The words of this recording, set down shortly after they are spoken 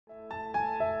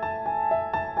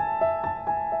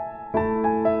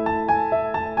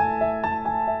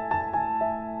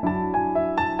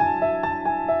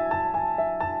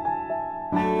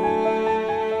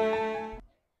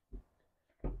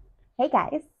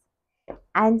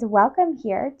and welcome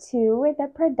here to The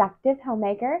Productive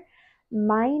Homemaker.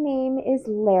 My name is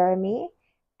Laramie,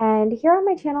 and here on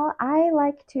my channel, I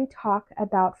like to talk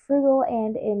about frugal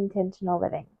and intentional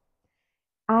living.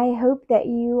 I hope that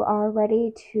you are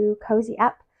ready to cozy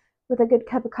up with a good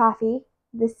cup of coffee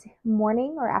this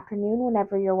morning or afternoon,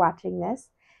 whenever you're watching this,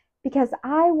 because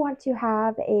I want to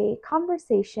have a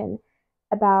conversation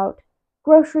about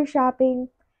grocery shopping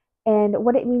and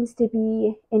what it means to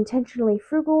be intentionally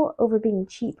frugal over being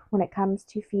cheap when it comes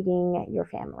to feeding your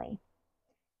family.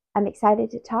 I'm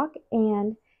excited to talk,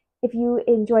 and if you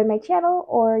enjoy my channel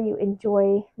or you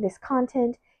enjoy this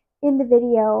content in the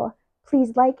video,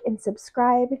 please like and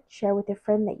subscribe, share with a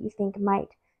friend that you think might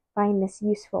find this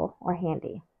useful or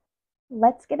handy.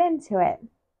 Let's get into it.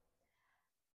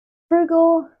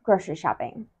 Frugal grocery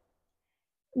shopping.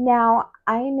 Now,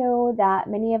 I know that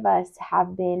many of us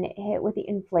have been hit with the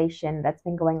inflation that's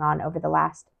been going on over the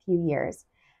last few years,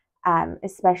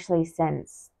 especially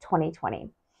since 2020.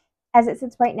 As it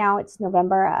sits right now, it's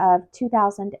November of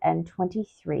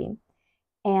 2023,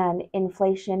 and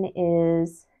inflation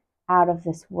is out of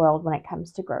this world when it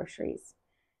comes to groceries.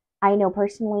 I know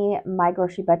personally my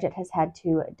grocery budget has had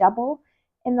to double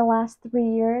in the last 3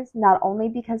 years, not only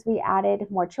because we added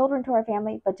more children to our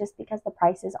family, but just because the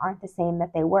prices aren't the same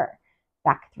that they were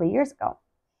back 3 years ago.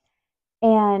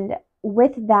 And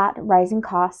with that rising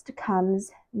cost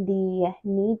comes the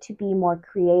need to be more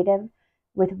creative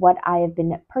with what I have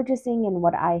been purchasing and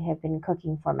what I have been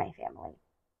cooking for my family.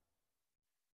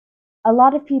 A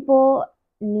lot of people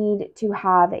need to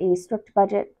have a strict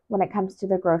budget when it comes to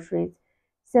their groceries,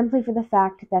 simply for the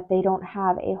fact that they don't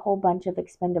have a whole bunch of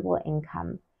expendable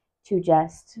income to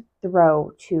just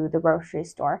throw to the grocery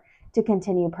store to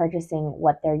continue purchasing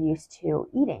what they're used to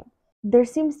eating. There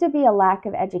seems to be a lack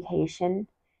of education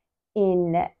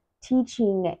in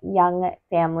teaching young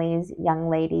families, young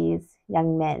ladies,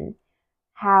 young men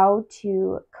how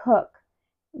to cook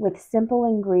with simple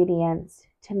ingredients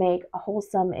to make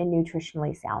wholesome and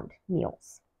nutritionally sound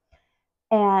meals.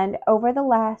 And over the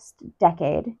last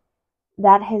decade,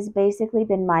 that has basically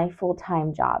been my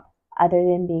full-time job. Other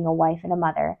than being a wife and a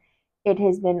mother, it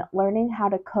has been learning how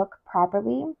to cook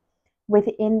properly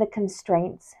within the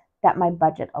constraints that my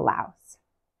budget allows.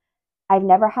 I've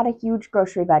never had a huge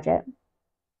grocery budget.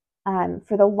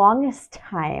 For the longest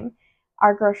time,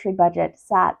 our grocery budget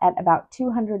sat at about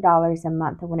 $200 a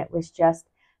month when it was just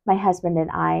my husband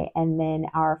and I, and then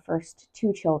our first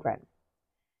two children.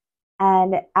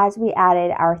 And as we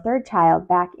added our third child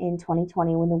back in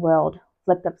 2020, when the world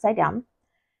flipped upside down,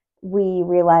 we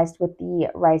realized with the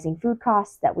rising food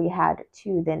costs that we had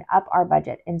to then up our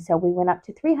budget. And so we went up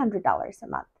to $300 a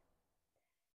month.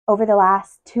 Over the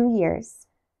last 2 years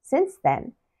since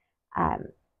then,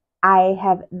 I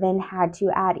have then had to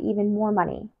add even more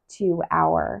money to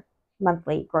our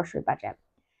monthly grocery budget.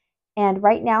 And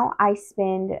right now I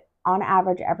spend on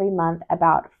average every month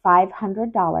about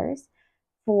 $500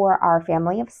 for our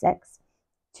family of 6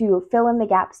 to fill in the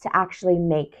gaps to actually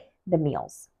make the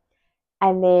meals.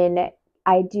 And then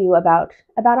I do about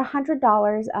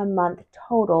 $100 a month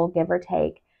total, give or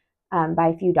take, by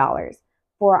a few dollars,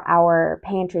 for our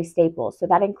pantry staples. So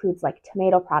that includes like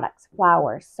tomato products,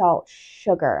 flour, salt,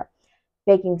 sugar,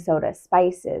 baking soda,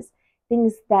 spices,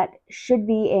 things that should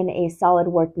be in a solid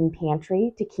working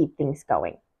pantry to keep things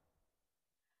going.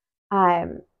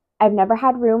 I've never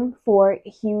had room for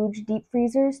huge deep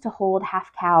freezers to hold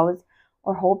half cows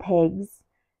or whole pigs.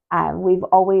 We've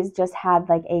always just had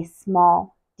like a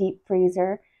small deep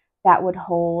freezer that would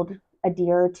hold a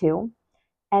deer or two.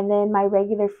 And then my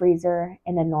regular freezer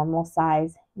in a normal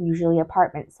size, usually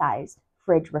apartment sized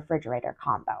fridge refrigerator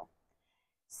combo.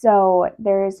 So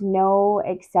there's no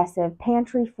excessive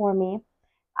pantry for me.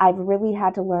 I've really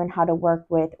had to learn how to work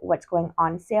with what's going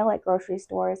on sale at grocery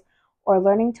stores, or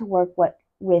learning to work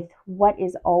with what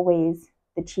is always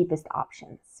the cheapest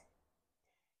options.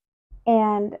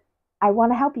 And I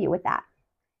want to help you with that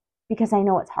because I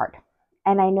know it's hard.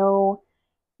 And I know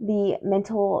the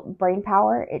mental brain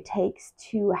power it takes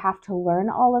to have to learn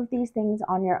all of these things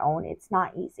on your own. It's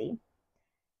not easy.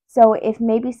 So if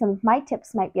maybe some of my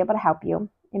tips might be able to help you,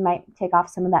 it might take off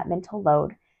some of that mental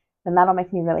load, then that'll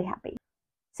make me really happy.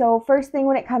 So first thing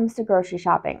when it comes to grocery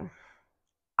shopping,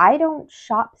 I don't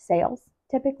shop sales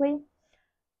typically.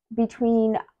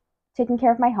 Between taking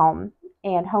care of my home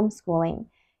and homeschooling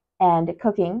and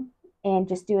cooking and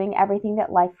just doing everything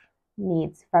that life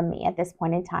needs from me at this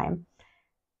point in time,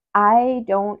 I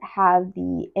don't have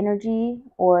the energy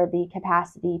or the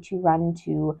capacity to run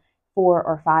to 4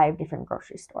 or 5 different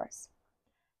grocery stores.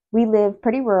 We live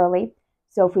pretty rurally,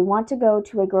 so if we want to go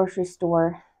to a grocery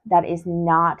store that is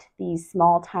not the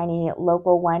small, tiny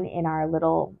local one in our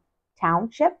little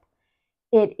township,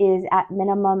 it is at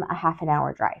minimum a half an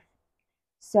hour drive.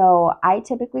 So I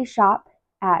typically shop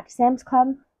at Sam's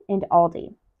Club and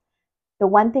Aldi. The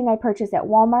one thing I purchase at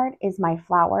Walmart is my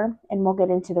flour, and we'll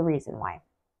get into the reason why.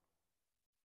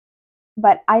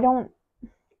 But I don't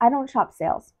shop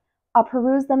sales. I'll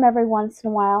peruse them every once in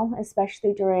a while,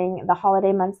 especially during the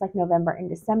holiday months like November and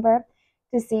December,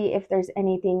 to see if there's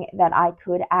anything that I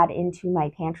could add into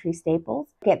my pantry staples.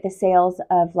 Get the sales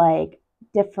of like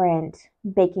different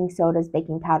baking sodas,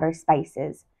 baking powder,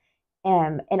 spices,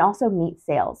 and also meat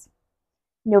sales.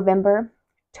 November,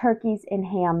 turkeys and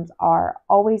hams are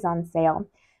always on sale,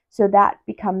 so that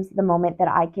becomes the moment that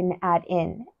I can add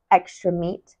in extra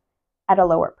meat at a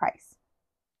lower price.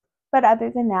 But other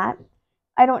than that,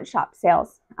 I don't shop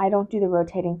sales. I don't do the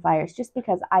rotating flyers just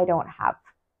because I don't have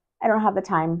the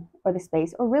time or the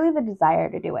space or really the desire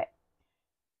to do it.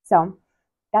 So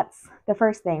that's the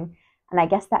first thing. And I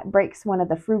guess that breaks one of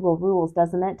the frugal rules,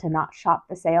 doesn't it? To not shop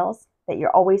the sales, that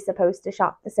you're always supposed to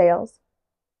shop the sales.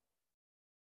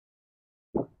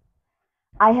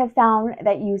 I have found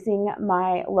that using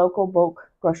my local bulk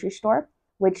grocery store,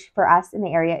 which for us in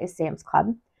the area is Sam's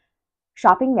Club,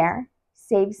 shopping there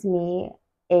saves me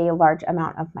a large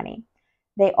amount of money.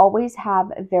 They always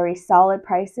have very solid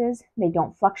prices. They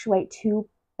don't fluctuate too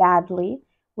badly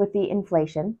with the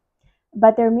inflation,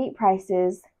 but their meat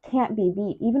prices can't be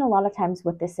beat, even a lot of times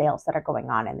with the sales that are going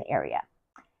on in the area.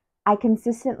 I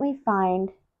consistently find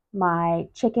my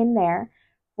chicken there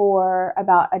for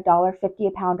about $1.50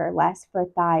 a pound or less for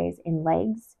thighs and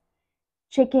legs.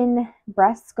 Chicken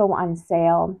breasts go on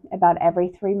sale about every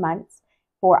 3 months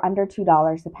for under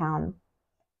 $2 a pound.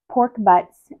 Pork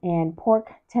butts and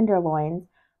pork tenderloins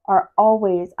are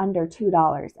always under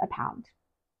 $2 a pound.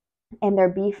 And their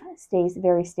beef stays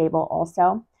very stable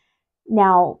also.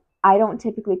 Now, I don't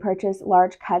typically purchase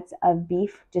large cuts of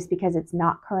beef just because it's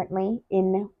not currently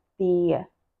in our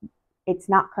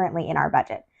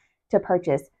budget to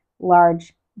purchase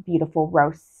large, beautiful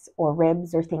roasts or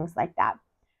ribs or things like that.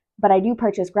 But I do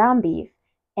purchase ground beef,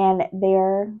 and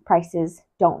their prices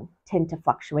don't tend to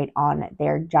fluctuate on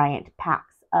their giant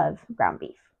packs of ground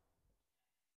beef.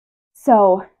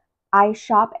 So I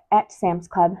shop at Sam's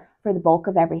Club for the bulk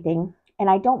of everything, and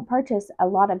I don't purchase a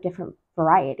lot of different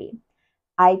variety.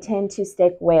 I tend to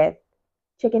stick with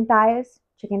chicken thighs,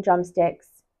 chicken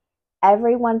drumsticks.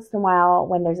 Every once in a while,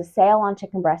 when there's a sale on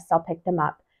chicken breasts, I'll pick them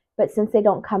up. But since they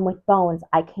don't come with bones,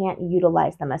 I can't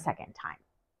utilize them a second time.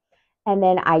 And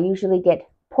then I usually get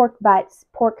pork butts,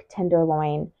 pork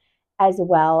tenderloin, as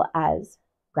well as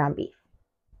ground beef.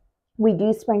 We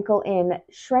do sprinkle in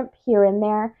shrimp here and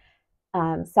there.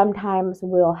 Sometimes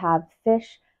we'll have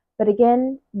fish, but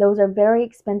again, those are very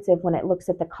expensive when it looks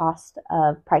at the cost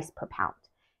of price per pound.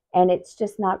 And it's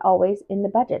just not always in the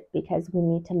budget because we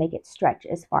need to make it stretch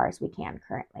as far as we can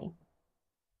currently.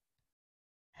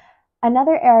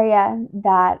 Another area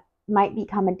that might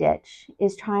become a ditch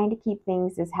is trying to keep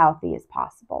things as healthy as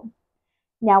possible.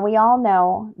 Now, we all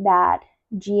know that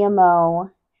GMO,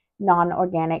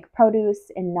 non-organic produce,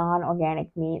 and non-organic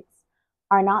meats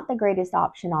are not the greatest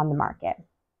option on the market.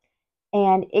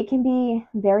 And it can be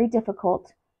very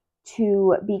difficult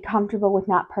to be comfortable with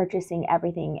not purchasing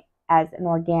everything as an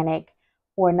organic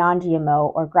or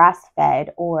non-GMO or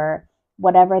grass-fed or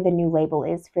whatever the new label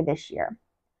is for this year.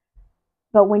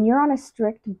 But when you're on a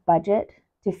strict budget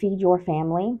to feed your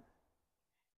family,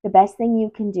 the best thing you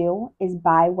can do is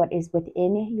buy what is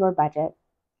within your budget.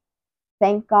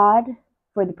 Thank God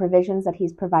for the provisions that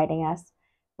He's providing us.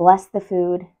 Bless the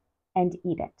food and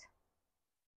eat it.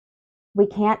 We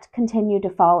can't continue to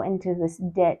fall into this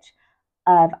ditch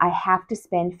of I have to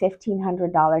spend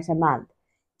 $1,500 a month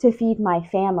to feed my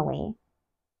family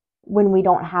when we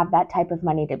don't have that type of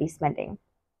money to be spending.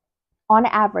 On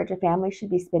average, a family should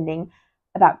be spending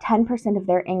about 10% of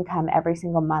their income every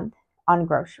single month on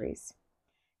groceries.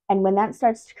 And when that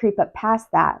starts to creep up past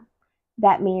that,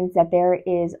 that means that there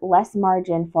is less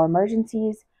margin for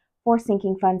emergencies, for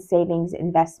sinking funds, savings,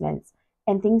 investments,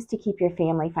 and things to keep your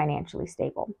family financially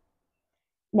stable.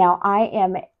 Now, I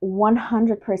am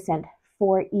 100%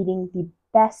 for eating the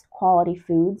best quality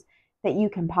foods that you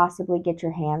can possibly get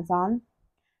your hands on.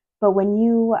 But when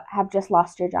you have just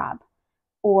lost your job,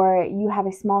 or you have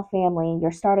a small family,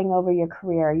 you're starting over your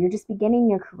career, you're just beginning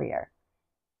your career,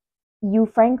 you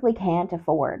frankly can't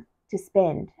afford to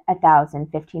spend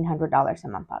 $1,000, $1,500 a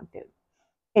month on food.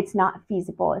 It's not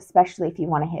feasible, especially if you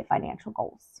want to hit financial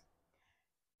goals.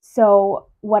 So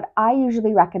what I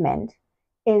usually recommend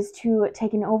is to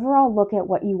take an overall look at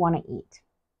what you want to eat.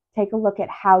 Take a look at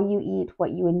how you eat,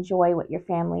 what you enjoy, what your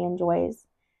family enjoys,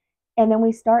 And then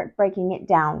we start breaking it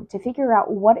down to figure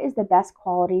out what is the best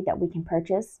quality that we can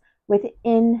purchase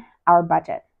within our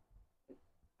budget.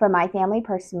 For my family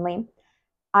personally,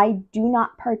 I do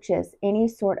not purchase any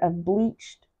sort of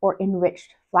bleached or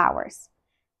enriched flours.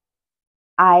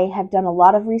 I have done a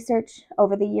lot of research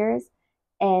over the years,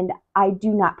 and I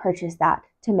do not purchase that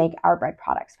to make our bread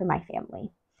products for my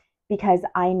family because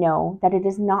I know that it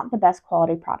is not the best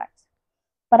quality product.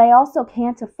 But I also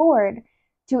can't afford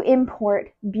to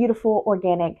import beautiful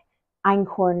organic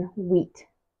einkorn wheat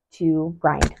to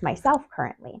grind myself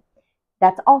currently.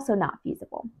 That's also not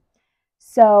feasible.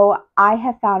 So I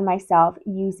have found myself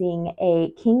using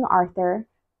a King Arthur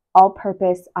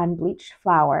all-purpose unbleached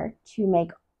flour to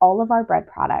make all of our bread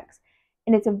products,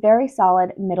 and it's a very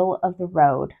solid middle of the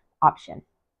road option.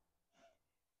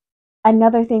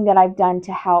 Another thing that I've done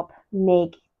to help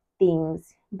make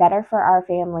things better for our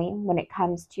family when it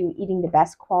comes to eating the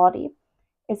best quality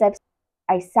is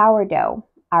I sourdough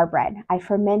our bread. I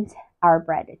ferment our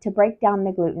bread to break down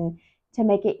the gluten to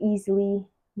make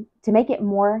it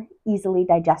more easily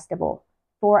digestible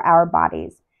for our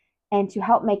bodies and to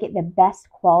help make it the best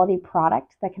quality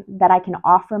product that I can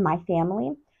offer my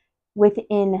family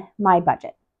within my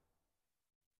budget.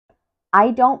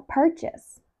 I don't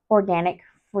purchase organic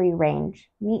free range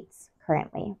meats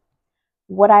currently.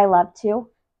 Would I love to?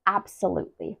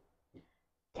 Absolutely.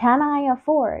 Can I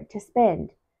afford to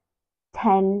spend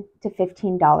 $10 to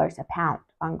 $15 a pound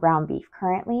on ground beef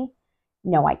currently?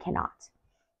 No, I cannot.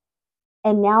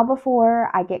 And now before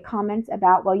I get comments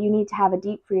about, well, you need to have a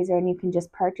deep freezer and you can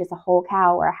just purchase a whole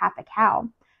cow or a half a cow,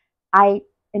 I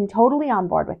am totally on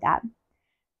board with that.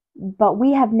 But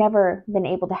we have never been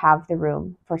able to have the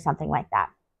room for something like that.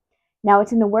 Now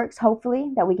it's in the works,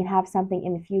 hopefully, that we can have something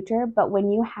in the future. But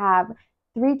when you have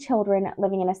 3 children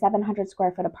living in a 700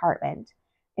 square foot apartment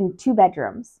in 2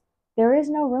 bedrooms, there is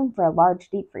no room for a large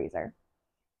deep freezer.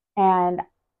 And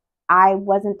I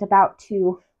wasn't about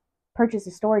to purchase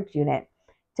a storage unit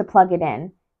to plug it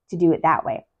in to do it that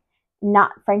way.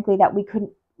 Not frankly that we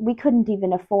couldn't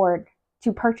even afford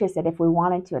to purchase it if we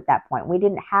wanted to at that point. We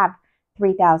didn't have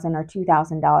 $3,000 or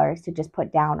 $2,000 to just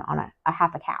put down on a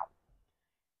half a cow.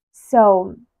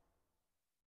 So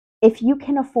if you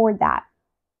can afford that,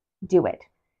 do it.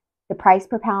 The price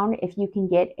per pound, if you can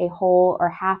get a whole or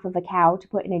half of a cow to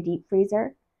put in a deep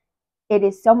freezer, it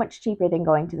is so much cheaper than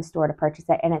going to the store to purchase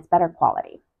it, and it's better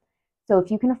quality. So if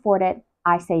you can afford it,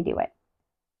 I say do it.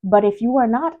 But if you are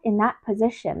not in that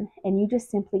position and you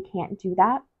just simply can't do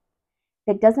that,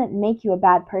 that doesn't make you a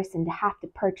bad person to have to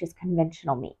purchase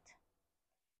conventional meat.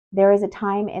 There is a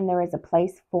time and there is a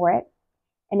place for it.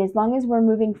 And as long as we're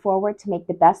moving forward to make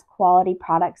the best quality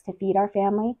products to feed our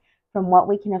family from what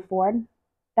we can afford,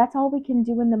 that's all we can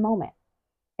do in the moment.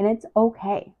 And it's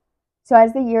okay. So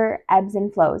as the year ebbs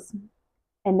and flows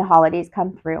and the holidays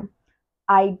come through,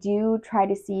 I do try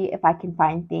to see if I can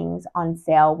find things on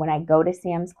sale when I go to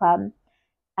Sam's Club.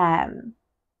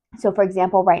 So for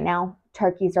example, right now,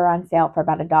 turkeys are on sale for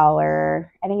about $1.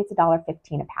 I think it's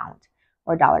 $1.15 a pound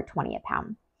or $1.20 a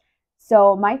pound.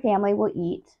 So my family will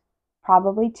eat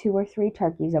probably 2 or 3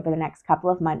 turkeys over the next couple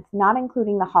of months, not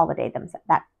including the holiday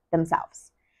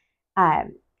themselves.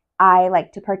 I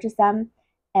like to purchase them,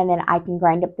 and then I can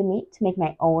grind up the meat to make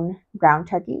my own ground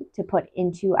turkey to put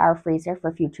into our freezer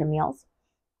for future meals.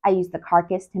 I use the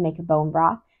carcass to make a bone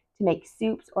broth, to make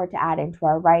soups, or to add into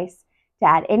our rice, to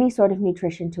add any sort of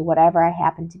nutrition to whatever I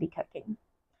happen to be cooking.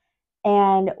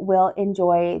 And we'll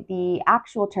enjoy the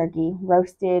actual turkey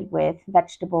roasted with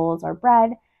vegetables or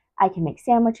bread. I can make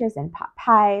sandwiches and pot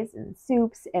pies and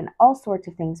soups and all sorts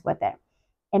of things with it.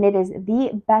 And it is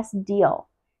the best deal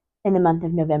in the month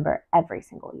of November every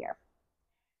single year.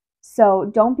 So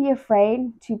don't be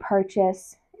afraid to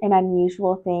purchase an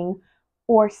unusual thing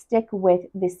or stick with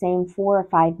the same 4 or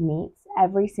 5 meats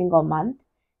every single month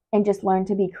and just learn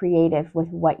to be creative with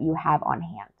what you have on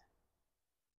hand.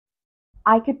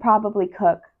 I could probably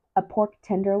cook a pork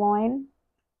tenderloin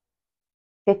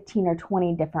 15 or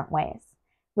 20 different ways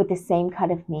with the same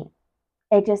cut of meat.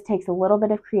 It just takes a little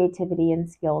bit of creativity and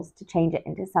skills to change it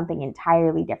into something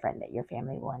entirely different that your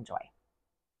family will enjoy.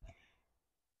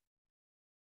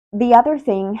 The other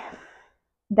thing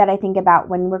that I think about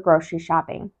when we're grocery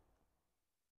shopping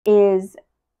is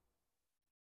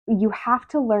you have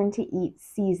to learn to eat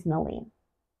seasonally.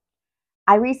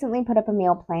 I recently put up a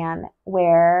meal plan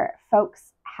where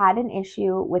folks had an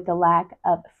issue with the lack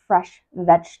of fresh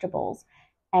vegetables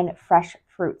and fresh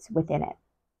fruits within it.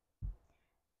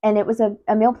 And it was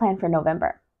a meal plan for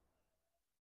November.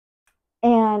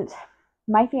 And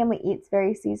my family eats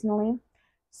very seasonally.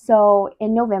 So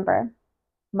in November,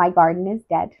 my garden is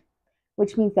dead,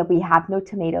 which means that we have no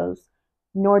tomatoes,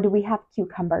 nor do we have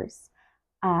cucumbers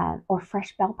or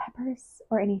fresh bell peppers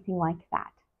or anything like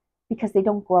that because they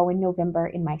don't grow in November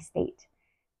in my state.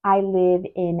 I live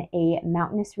in a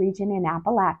mountainous region in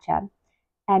Appalachia,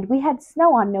 and we had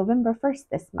snow on November 1st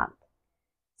this month.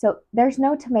 So there's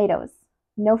no tomatoes,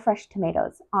 no fresh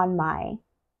tomatoes on my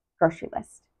grocery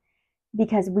list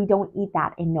because we don't eat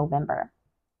that in November.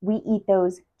 We eat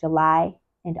those July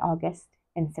and August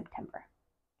and September.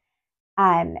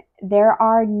 There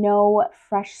are no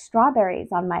fresh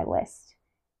strawberries on my list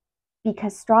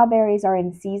because strawberries are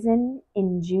in season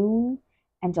in June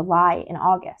and July and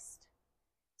August.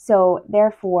 So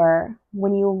therefore,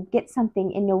 when you get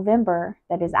something in November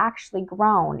that is actually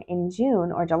grown in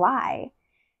June or July,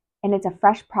 and it's a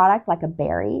fresh product like a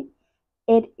berry,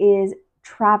 it is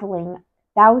traveling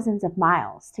thousands of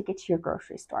miles to get to your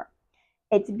grocery store.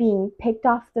 It's being picked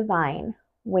off the vine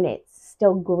when it's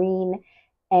still green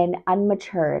and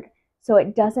unmatured, so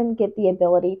it doesn't get the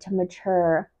ability to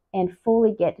mature and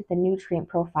fully get the nutrient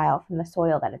profile from the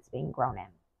soil that it's being grown in.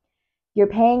 You're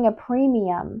paying a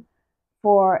premium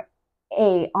for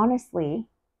honestly,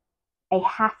 a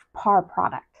half par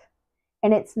product,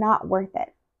 and it's not worth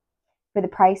it for the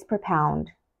price per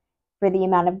pound, for the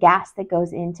amount of gas that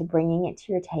goes into bringing it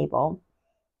to your table.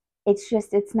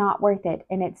 It's not worth it,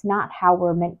 and it's not how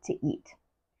we're meant to eat.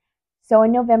 So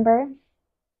in November,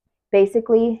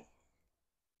 basically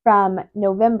from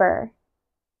November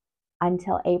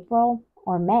until April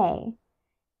or May,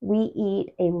 we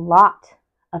eat a lot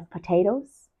of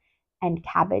potatoes and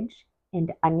cabbage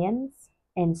and onions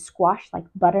and squash like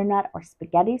butternut or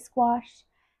spaghetti squash,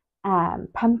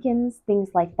 pumpkins, things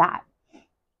like that.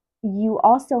 You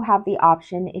also have the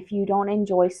option, if you don't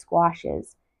enjoy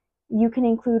squashes, you can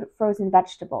include frozen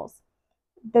vegetables.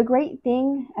 The great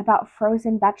thing about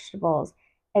frozen vegetables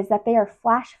is that they are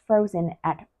flash frozen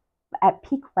at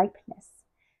peak ripeness.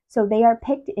 So they are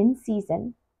picked in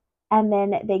season, and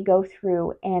then they go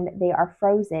through and they are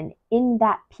frozen in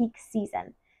that peak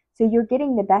season. So you're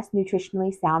getting the best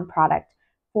nutritionally sound product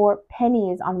for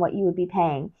pennies on what you would be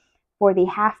paying for the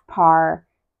half par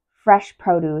fresh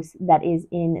produce that is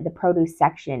in the produce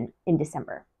section in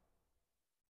December.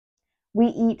 We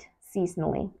eat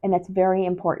seasonally, and that's very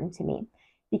important to me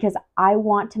because I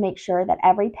want to make sure that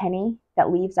every penny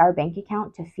that leaves our bank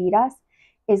account to feed us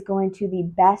is going to the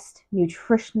best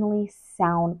nutritionally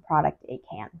sound product it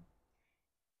can.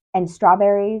 And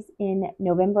strawberries in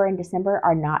November and December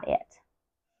are not it.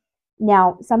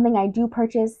 Now, something I do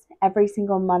purchase every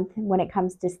single month when it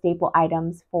comes to staple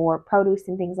items for produce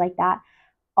and things like that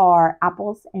are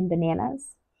apples and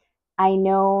bananas. I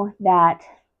know that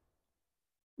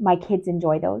my kids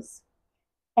enjoy those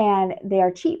and they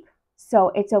are cheap, so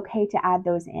it's okay to add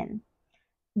those in.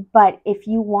 But if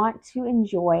you want to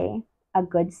enjoy a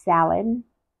good salad,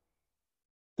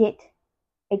 get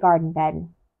a garden bed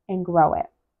and grow it.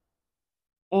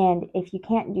 And if you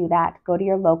can't do that, go to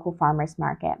your local farmer's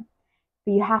market.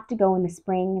 But you have to go in the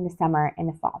spring, in the summer, and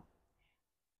the fall.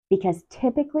 Because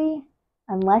typically,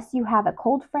 unless you have a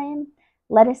cold frame,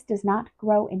 lettuce does not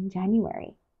grow in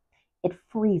January. It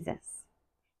freezes.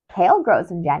 Kale grows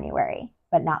in January,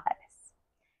 but not lettuce.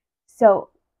 So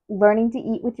learning to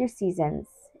eat with your seasons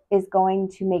is going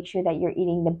to make sure that you're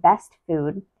eating the best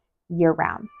food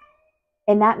year-round.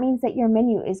 And that means that your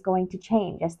menu is going to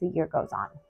change as the year goes on.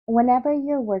 Whenever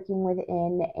you're working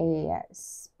within a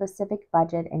specific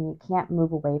budget and you can't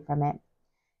move away from it,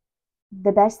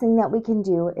 the best thing that we can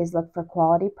do is look for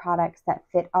quality products that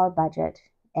fit our budget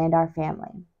and our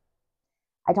family.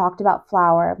 I talked about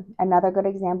flour. Another good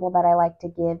example that I like to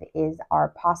give is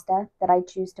our pasta that I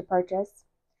choose to purchase.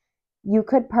 You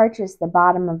could purchase the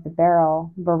bottom of the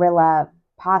barrel Barilla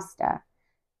pasta,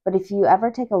 but if you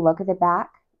ever take a look at the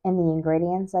back and the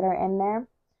ingredients that are in there,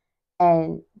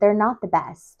 and they're not the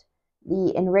best.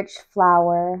 The enriched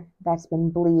flour that's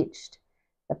been bleached,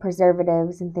 the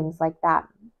preservatives and things like that.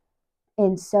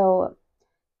 And so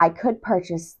I could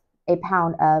purchase a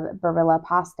pound of Barilla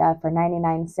pasta for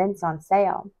 99 cents on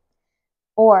sale.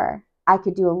 Or I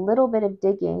could do a little bit of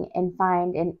digging and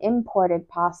find an imported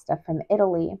pasta from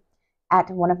Italy at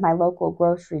one of my local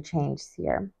grocery chains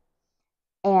here.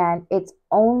 And its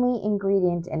only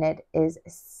ingredient in it is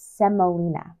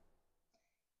semolina.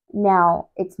 Now,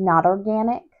 it's not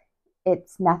organic.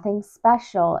 It's nothing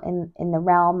special in the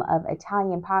realm of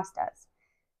Italian pastas.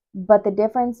 But the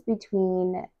difference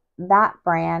between that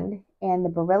brand and the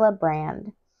Barilla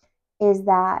brand is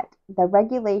that the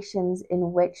regulations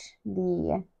in which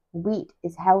the wheat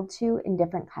is held to in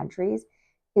different countries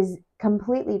is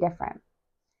completely different.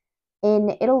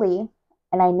 In Italy,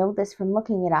 and I know this from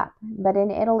looking it up, but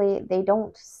in Italy, they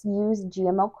don't use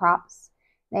GMO crops.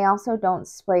 They also don't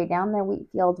spray down their wheat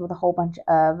fields with a whole bunch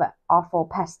of awful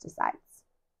pesticides.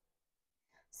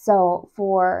 So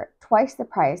for twice the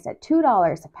price, at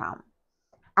 $2 a pound,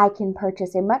 I can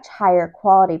purchase a much higher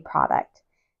quality product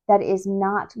that is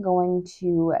not going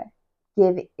to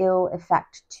give ill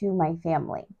effect to my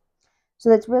family. So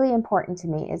that's really important to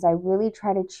me, is I really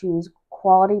try to choose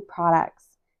quality products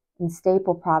and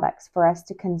staple products for us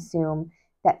to consume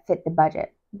that fit the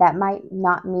budget. That might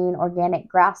not mean organic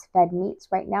grass-fed meats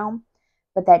right now,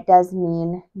 but that does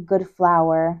mean good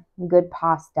flour, good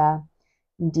pasta,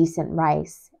 decent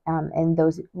rice, and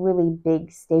those really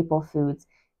big staple foods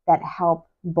that help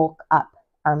bulk up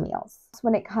our meals.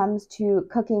 When it comes to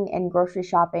cooking and grocery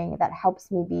shopping, that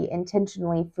helps me be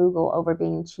intentionally frugal over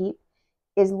being cheap,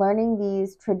 is learning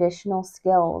these traditional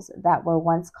skills that were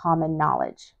once common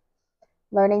knowledge.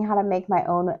 Learning how to make my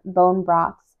own bone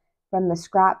broths from the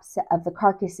scraps of the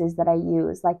carcasses that I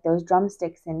use, like those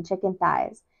drumsticks and chicken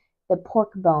thighs, the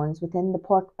pork bones within the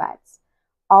pork butts.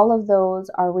 All of those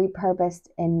are repurposed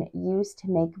and used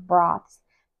to make broths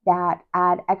that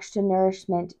add extra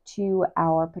nourishment to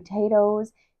our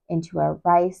potatoes, into our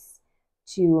rice,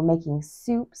 to making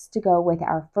soups to go with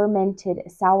our fermented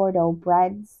sourdough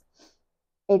breads.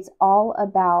 It's all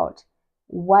about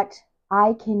what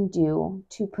I can do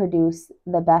to produce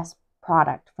the best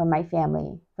product for my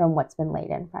family from what's been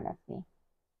laid in front of me.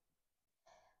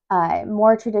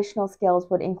 More traditional skills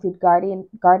would include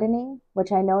gardening,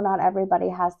 which I know not everybody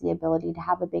has the ability to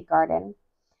have a big garden.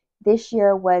 This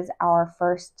year was our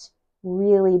first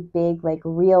really big, like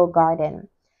real garden.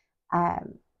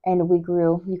 And we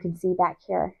grew, you can see back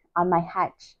here on my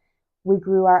hutch, we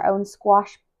grew our own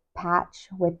squash patch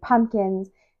with pumpkins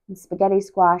and spaghetti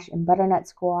squash and butternut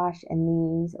squash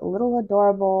and these little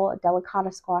adorable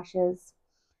delicata squashes.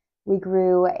 We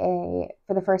grew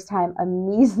for the first time, a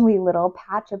measly little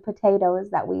patch of potatoes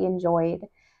that we enjoyed.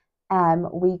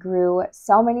 We grew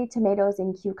so many tomatoes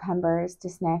and cucumbers to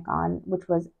snack on, which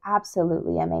was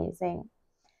absolutely amazing.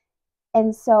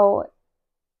 And so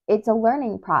it's a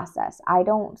learning process. I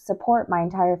don't support my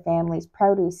entire family's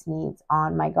produce needs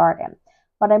on my garden,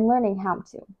 but I'm learning how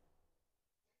to.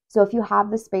 So if you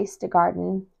have the space to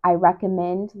garden, I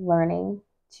recommend learning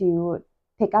to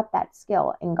pick up that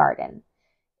skill and garden.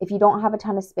 If you don't have a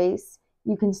ton of space,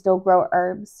 you can still grow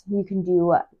herbs. You can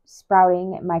do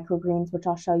sprouting microgreens, which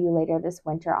I'll show you later this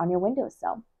winter on your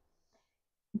windowsill.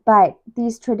 But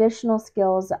these traditional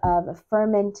skills of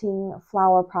fermenting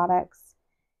flour products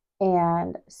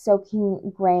and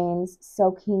soaking grains,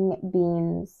 soaking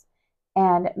beans,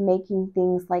 and making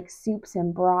things like soups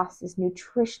and broths as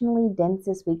nutritionally dense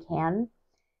as we can,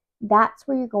 that's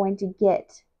where you're going to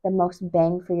get the most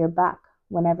bang for your buck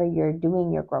whenever you're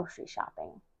doing your grocery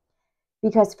shopping.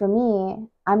 Because for me,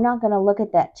 I'm not going to look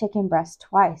at that chicken breast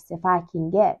twice if I can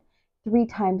get 3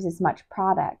 times as much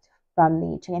product from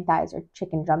the chicken thighs or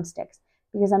chicken drumsticks,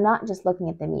 because I'm not just looking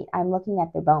at the meat, I'm looking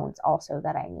at the bones also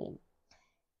that I need.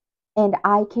 And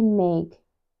I can make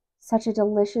such a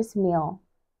delicious meal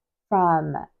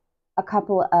from a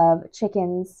couple of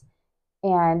chickens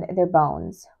and their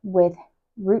bones with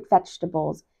root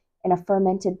vegetables and a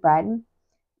fermented bread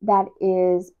that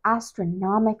is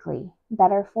astronomically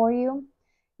better for you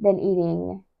than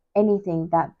eating anything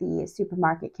that the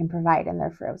supermarket can provide in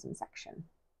their frozen section.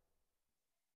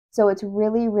 So it's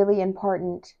really, really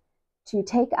important to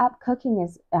take up cooking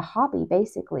as a hobby,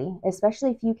 basically,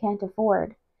 especially if you can't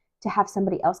afford to have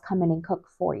somebody else come in and cook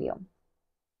for you.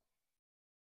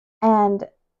 And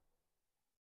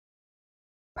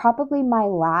probably my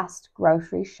last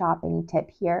grocery shopping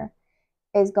tip here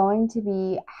is going to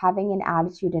be having an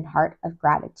attitude and heart of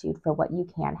gratitude for what you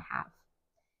can have.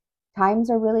 Times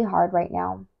are really hard right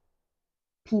now.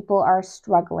 People are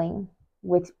struggling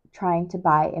with trying to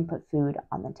buy and put food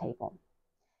on the table.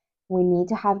 We need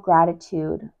to have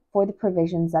gratitude for the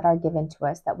provisions that are given to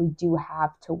us that we do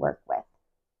have to work with.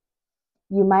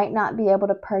 You might not be able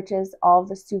to purchase all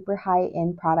the super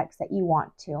high-end products that you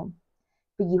want to,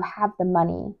 but you have the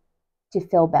money to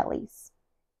fill bellies.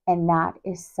 And that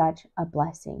is such a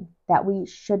blessing that we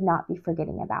should not be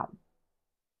forgetting about.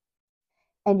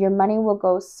 And your money will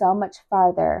go so much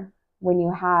farther when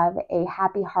you have a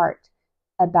happy heart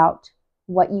about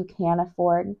what you can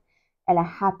afford and a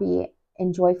happy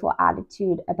and joyful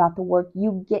attitude about the work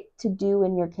you get to do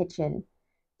in your kitchen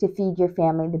to feed your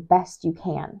family the best you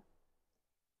can.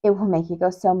 It will make you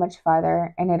go so much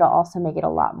farther, and it'll also make it a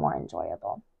lot more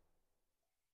enjoyable.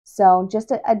 So just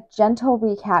a gentle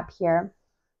recap here.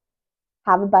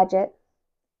 Have a budget.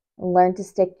 Learn to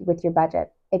stick with your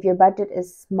budget. If your budget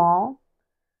is small,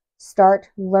 start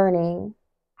learning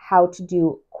how to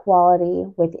do quality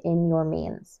within your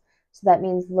means. So that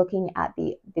means looking at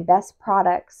the best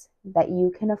products that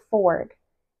you can afford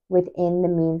within the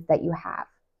means that you have.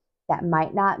 That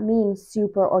might not mean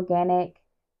super organic,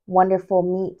 wonderful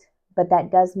meat, but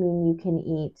that does mean you can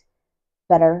eat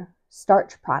better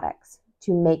starch products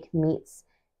to make meats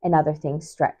and other things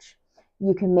stretch.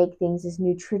 You can make things as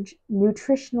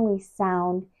nutritionally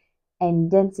sound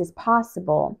and dense as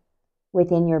possible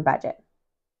within your budget.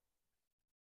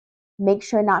 Make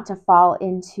sure not to fall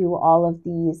into all of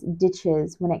these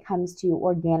ditches when it comes to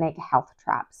organic health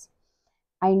traps.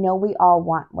 I know we all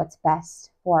want what's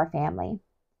best for our family,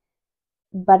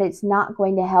 but it's not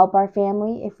going to help our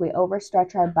family if we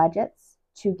overstretch our budgets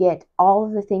to get all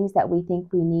of the things that we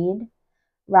think we need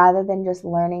rather than just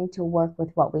learning to work with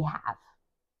what we have.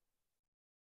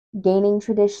 Gaining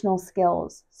traditional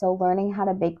skills, so learning how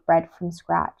to bake bread from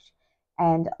scratch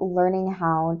and learning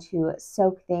how to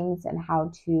soak things and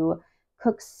how to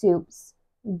cook soups,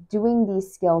 doing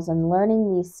these skills and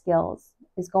learning these skills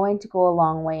is going to go a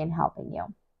long way in helping you.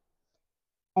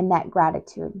 And that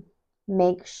gratitude.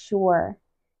 Make sure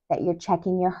that you're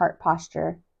checking your heart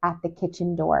posture at the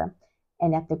kitchen door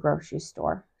and at the grocery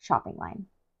store shopping line.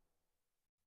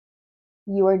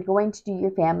 You are going to do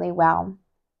your family well,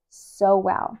 so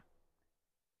well,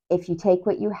 if you take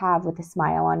what you have with a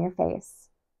smile on your face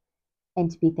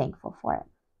and to be thankful for it.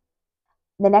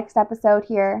 The next episode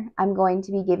here, I'm going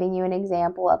to be giving you an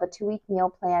example of a 2-week meal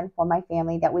plan for my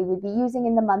family that we would be using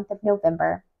in the month of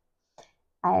November.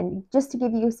 And just to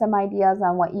give you some ideas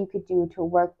on what you could do to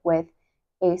work with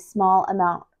a small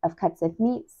amount of cuts of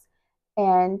meats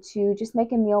and to just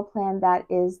make a meal plan that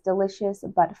is delicious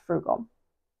but frugal.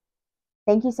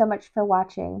 Thank you so much for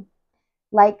watching.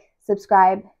 Like,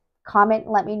 subscribe, comment,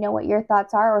 let me know what your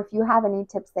thoughts are or if you have any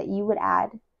tips that you would add.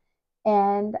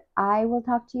 And I will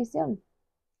talk to you soon.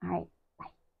 All right.